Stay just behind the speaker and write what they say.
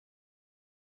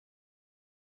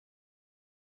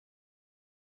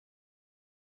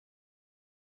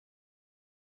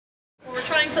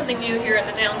trying something new here at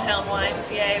the Downtown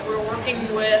YMCA. We're working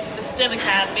with the STEM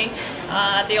Academy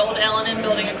at the old L&N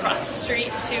building across the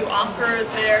street to offer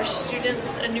their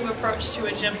students a new approach to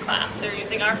a gym class. They're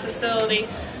using our facility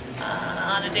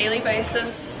on a daily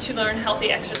basis to learn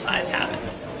healthy exercise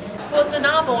habits. Well, it's a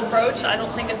novel approach. I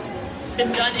don't think it's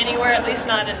been done anywhere, at least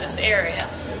not in this area.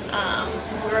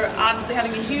 We're obviously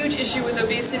having a huge issue with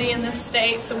obesity in this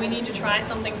state, so we need to try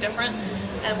something different.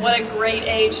 And what a great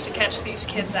age to catch these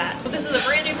kids at. So this is a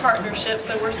brand new partnership,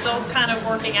 so we're still kind of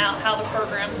working out how the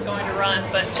program's going to run,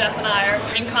 but Jeff and I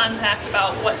are in contact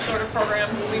about what sort of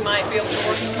programs we might be able to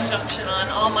work in conjunction on.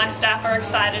 All my staff are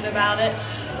excited about it.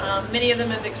 Many of them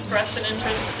have expressed an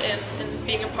interest in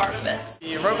being a part of it.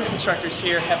 The aerobics instructors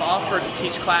here have offered to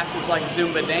teach classes like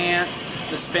Zumba dance,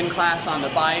 the spin class on the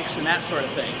bikes, and that sort of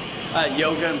thing.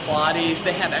 Yoga and Pilates.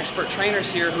 They have expert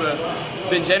trainers here who have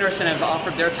been generous and have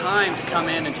offered their time to come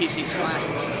in and teach these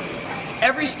classes.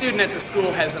 Every student at the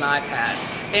school has an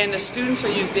iPad, and the students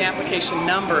are using the application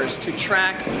numbers to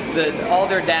track all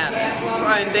their data,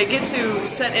 and they get to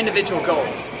set individual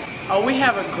goals. We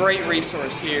have a great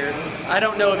resource here. I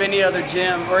don't know of any other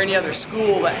gym or any other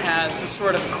school that has this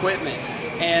sort of equipment,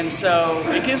 and so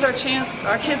it gives our kids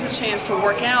a chance to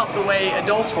work out the way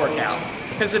adults work out.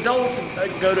 Because adults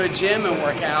go to a gym and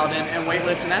work out and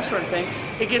weightlift and that sort of thing.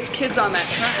 It gets kids on that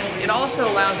track. It also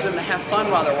allows them to have fun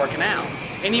while they're working out.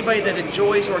 Anybody that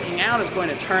enjoys working out is going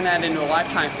to turn that into a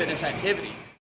lifetime fitness activity.